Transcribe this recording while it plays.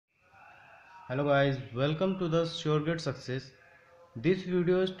Hello guys, welcome to the SureGate Success. This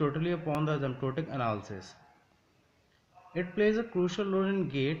video is totally upon the asymptotic analysis. It plays a crucial role in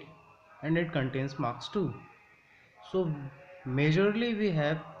gate and it contains marks too. So majorly we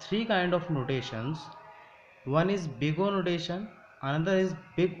have three kind of notations. One is big O notation, another is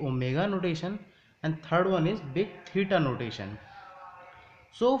big omega notation, and third one is big theta notation.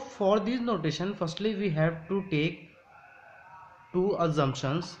 So for this notation, firstly we have to take two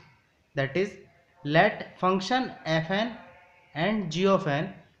assumptions, that is, let function fn and g of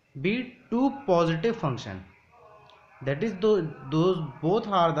n be two positive function, that is those both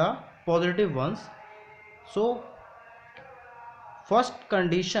are the positive ones. So first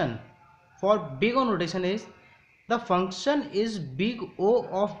condition for big O notation is the function is big O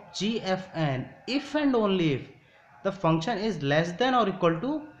of g f n if and only if the function is less than or equal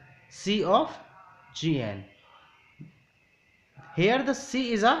to c of gn. Here the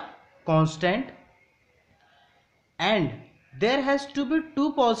c is a constant and there has to be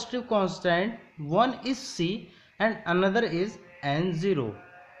two positive constant, one is c and another is n0.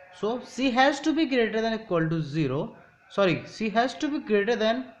 So c has to be greater than equal to 0, c has to be greater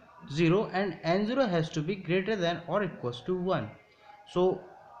than 0 and n0 has to be greater than or equals to 1. So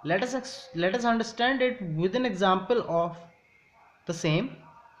let us understand it with an example of the same.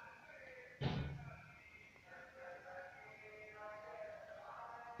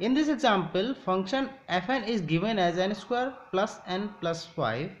 In this example, function fn is given as n square plus n plus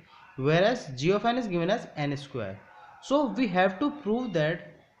 5, whereas g of n is given as n square. So we have to prove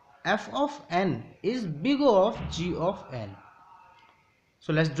that f of n is big O of g of n.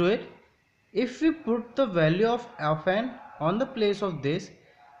 So let's do it. If we put the value of fn on the place of this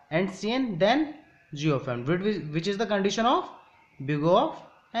and cn, then g of n, which is the condition of big O of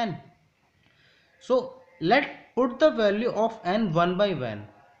n. So let put the value of n one by one.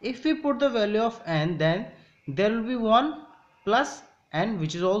 If we put the value of n, then there will be 1 plus n,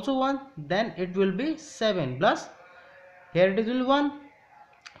 which is also 1, then it will be 7 plus here it will 1.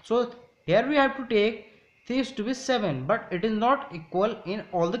 So here we have to take this to be 7, but it is not equal in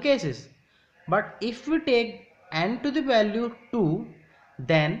all the cases. But if we take n to the value 2,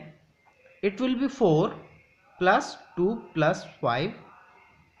 then it will be 4 plus 2 plus 5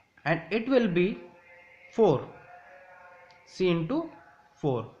 and it will be 4 c into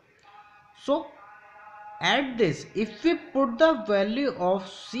 4. So at this, if we put the value of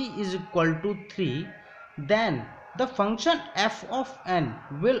c is equal to 3, then the function f of n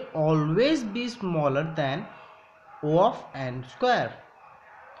will always be smaller than O of n square.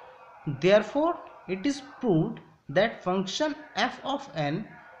 Therefore it is proved that function f of n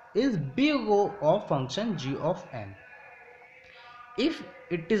is big O of function g of n. If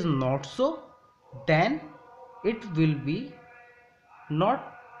it is not so, then it will be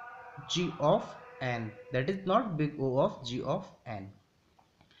not g of n, that is not big O of g of n.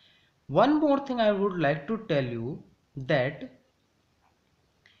 One more thing I would like to tell you, that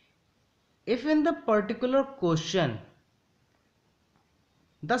if in the particular question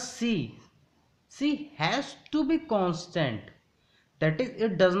the c has to be constant, that is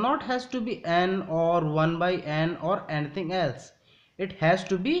it does not has to be n or 1 by n or anything else, it has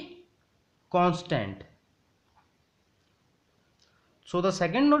to be constant. So the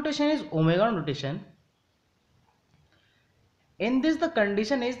second notation is omega notation. In this the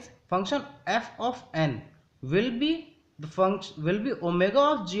condition is function f of n will be omega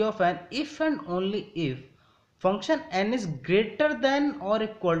of g of n if and only if function n is greater than or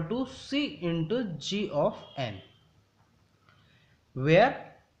equal to c into g of n,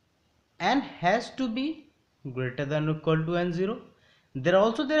 where n has to be greater than or equal to n0.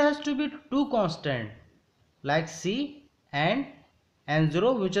 There has to be two constant like c and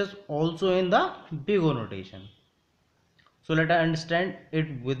n0, which is also in the big O notation. So let us understand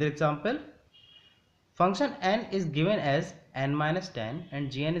it with the example. Function n is given as n minus 10 and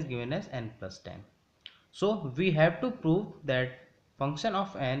gn is given as n plus 10. So we have to prove that function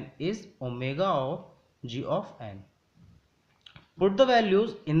of n is omega of g of n. Put the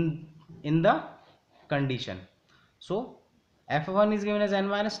values in the condition. So f of 1 is given as n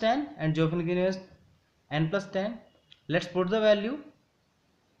minus 10 and g of n is given as n plus 10. Let's put the value.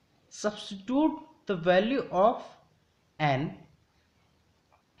 Substitute the value of n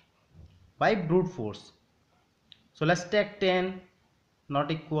by brute force. So let's take 10 not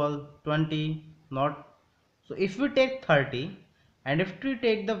equal 20 not. So if we take 30 and if we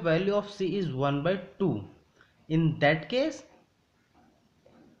take the value of c is 1 by 2, in that case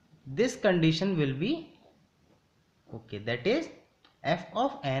this condition will be okay, that is f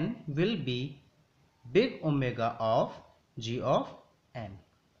of n will be big omega of g of n.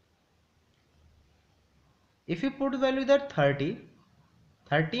 if you put value there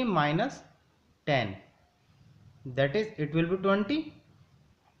 30 minus 10, that is it will be 20,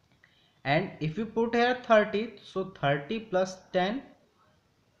 and if you put here 30, so 30 plus 10,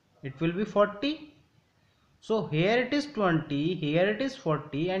 it will be 40. So here it is 20, here it is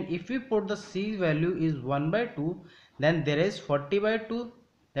 40, and if we put the C value is 1 by 2, then there is 40 by 2,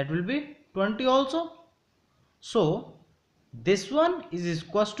 that will be 20 also. So this one is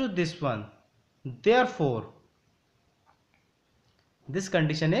equals to this one, therefore this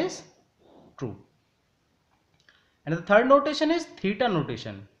condition is true. And the third notation is theta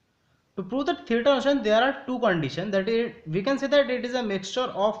notation. To prove that theta notation, there are two conditions, that is, we can say that it is a mixture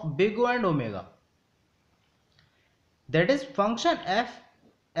of big O and omega. That is, function f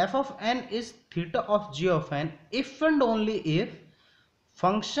of n is theta of g of n if and only if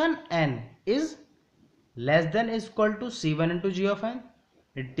function n is less than is equal to c1 into g of n.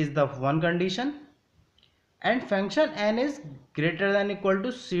 It is the one condition. And function n is greater than equal to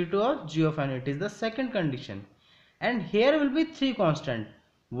c2 of g of n. It is the second condition. And here will be three constant.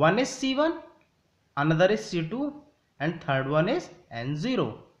 One is c1, another is c2, and third one is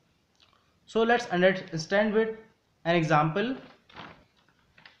n0. So let's understand with an example.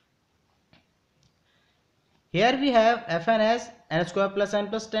 Here we have fn as n square plus n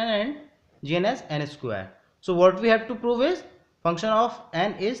plus 10 and gn as n square. So what we have to prove is function of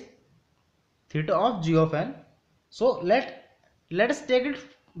n is theta of g of n. So let us take it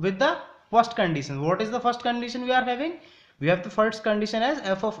with the first condition. What is the first condition we are having? We have the first condition as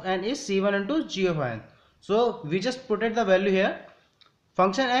f of n is c1 into g of n. So we just put it the value here.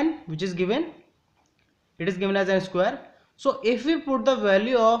 Function n which is given, it is given as n square. So if we put the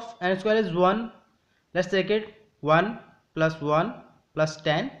value of n square is 1, let's take it 1 plus 1 plus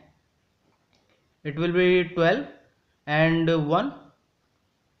 10, it will be 12 and 1.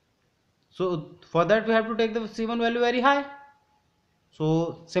 So for that we have to take the c1 value very high.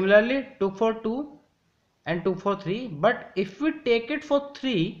 So similarly took for 2 and took for 3, but if we take it for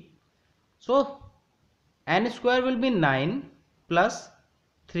 3, so n square will be 9 plus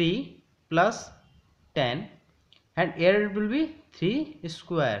 3 plus 10, and here it will be 3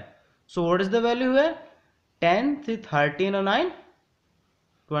 square. So what is the value here? 10, 3, 13 and 9,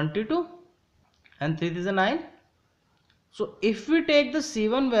 22, and 3 is a 9. So if we take the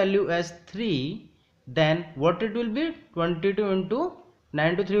c1 value as 3, then what it will be? 22 into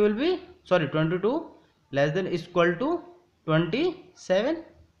 9 to 3 will be, 22 less than is equal to 27.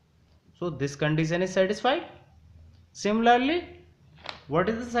 So this condition is satisfied. Similarly, what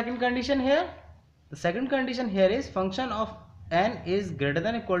is the second condition here? The second condition here is function of n is greater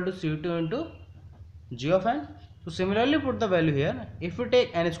than equal to c2 into g of n. So similarly put the value here. If we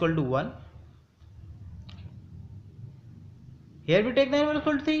take n is equal to 1, here we take the n is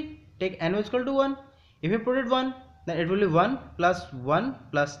equal to 3, take n is equal to 1. If we put it 1, then it will be 1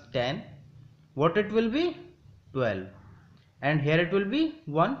 plus 10. What it will be? 12. And here it will be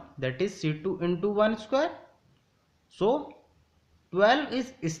 1, that is c2 into 1 square. So 12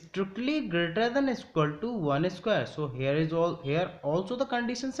 is strictly greater than equal to 1 square. So here also the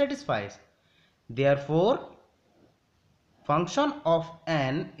condition satisfies. Therefore function of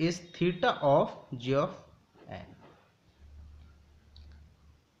n is theta of g of n.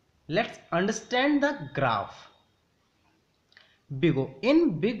 Let's understand the graph. Big O.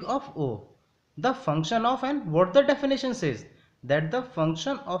 In big of O, the function of n, what the definition says? That the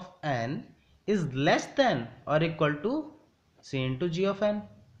function of n is less than or equal to c into g of n.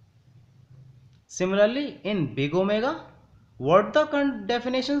 Similarly, in big omega, what the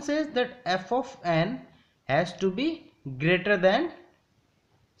definition says? That f of n has to be greater than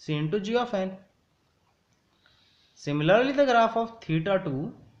c into g of n. Similarly, the graph of theta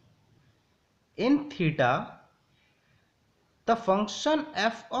 2, in theta, the function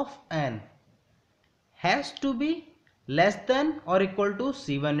f of n has to be less than or equal to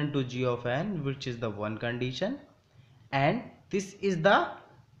c1 into g of n, which is the one condition, and this is the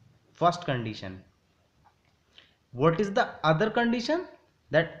first condition. What is the other condition?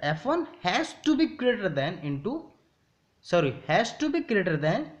 That f1 has to be greater than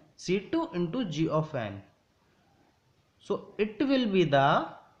c2 into g of n. So it will be the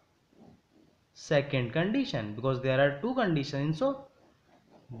second condition, because there are two conditions, so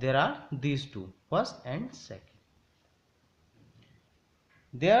there are these two, first and second.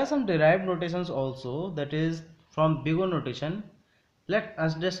 There are some derived notations also, that is from big O notation. Let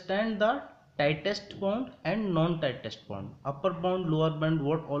us understand the tightest bond and non-tightest bond, upper bound, lower bound,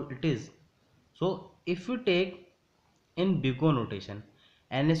 what all it is. So if you take in big O notation,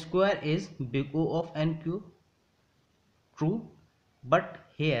 n square is big O of n cube, true, but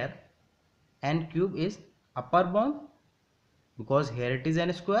here n cube is upper bound, because here it is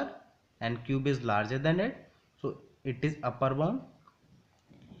n square and cube is larger than it, so it is upper bound.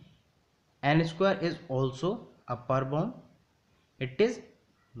 N square is also upper bound. It is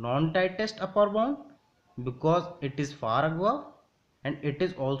non-tightest upper bound because it is far above, and it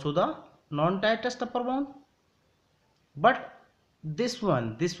is also the non-tightest upper bound. But this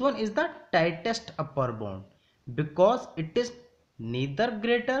one is the tightest upper bound because it is neither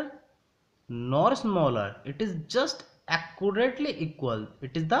greater nor smaller. It is just accurately equal.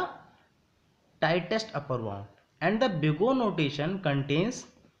 It is the tightest upper bound, and the big O notation contains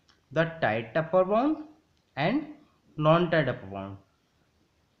the tight upper bound and non-tight upper bound.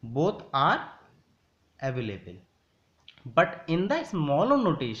 Both are available. But in the small O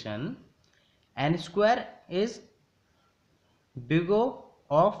notation, n square is big O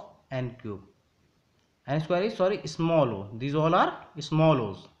of n cube. N square is, sorry, small O. These all are small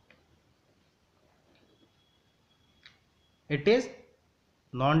O's. It is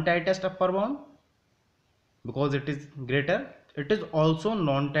non-tightest upper bound because it is greater. It is also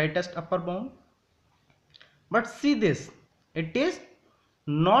non-tightest upper bound. But see this, it is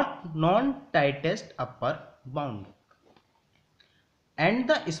not non-tightest upper bound. And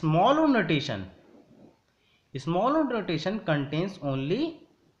the small notation contains only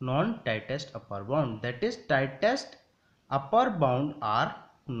non-tightest upper bound. That is, tightest upper bound are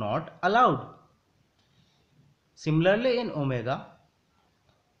not allowed. Similarly, in omega,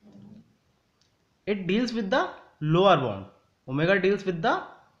 it deals with the lower bound. Omega deals with the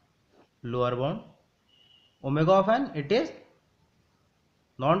lower bound. Omega of n, it is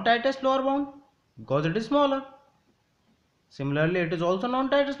non-tightest lower bound because it is smaller. Similarly, it is also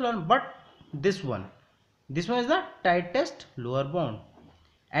non-tightest lower bound, but this one is the tightest lower bound,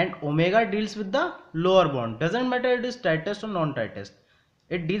 and omega deals with the lower bound. Doesn't matter it is tightest or non-tightest,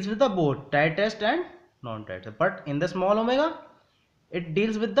 it deals with the both tightest and non-tightest. But in the small omega, it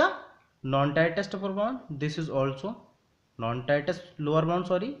deals with the non-tightest upper bound. This is also non-tightest lower bound,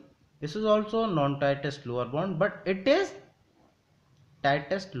 sorry, this is also non-tightest lower bound, but it is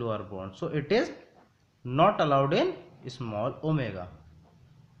tightest lower bound, so it is not allowed in small omega.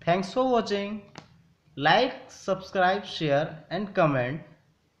 Thanks for watching. Like, subscribe, share and comment.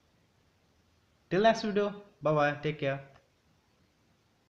 Till next video. Bye bye. Take care.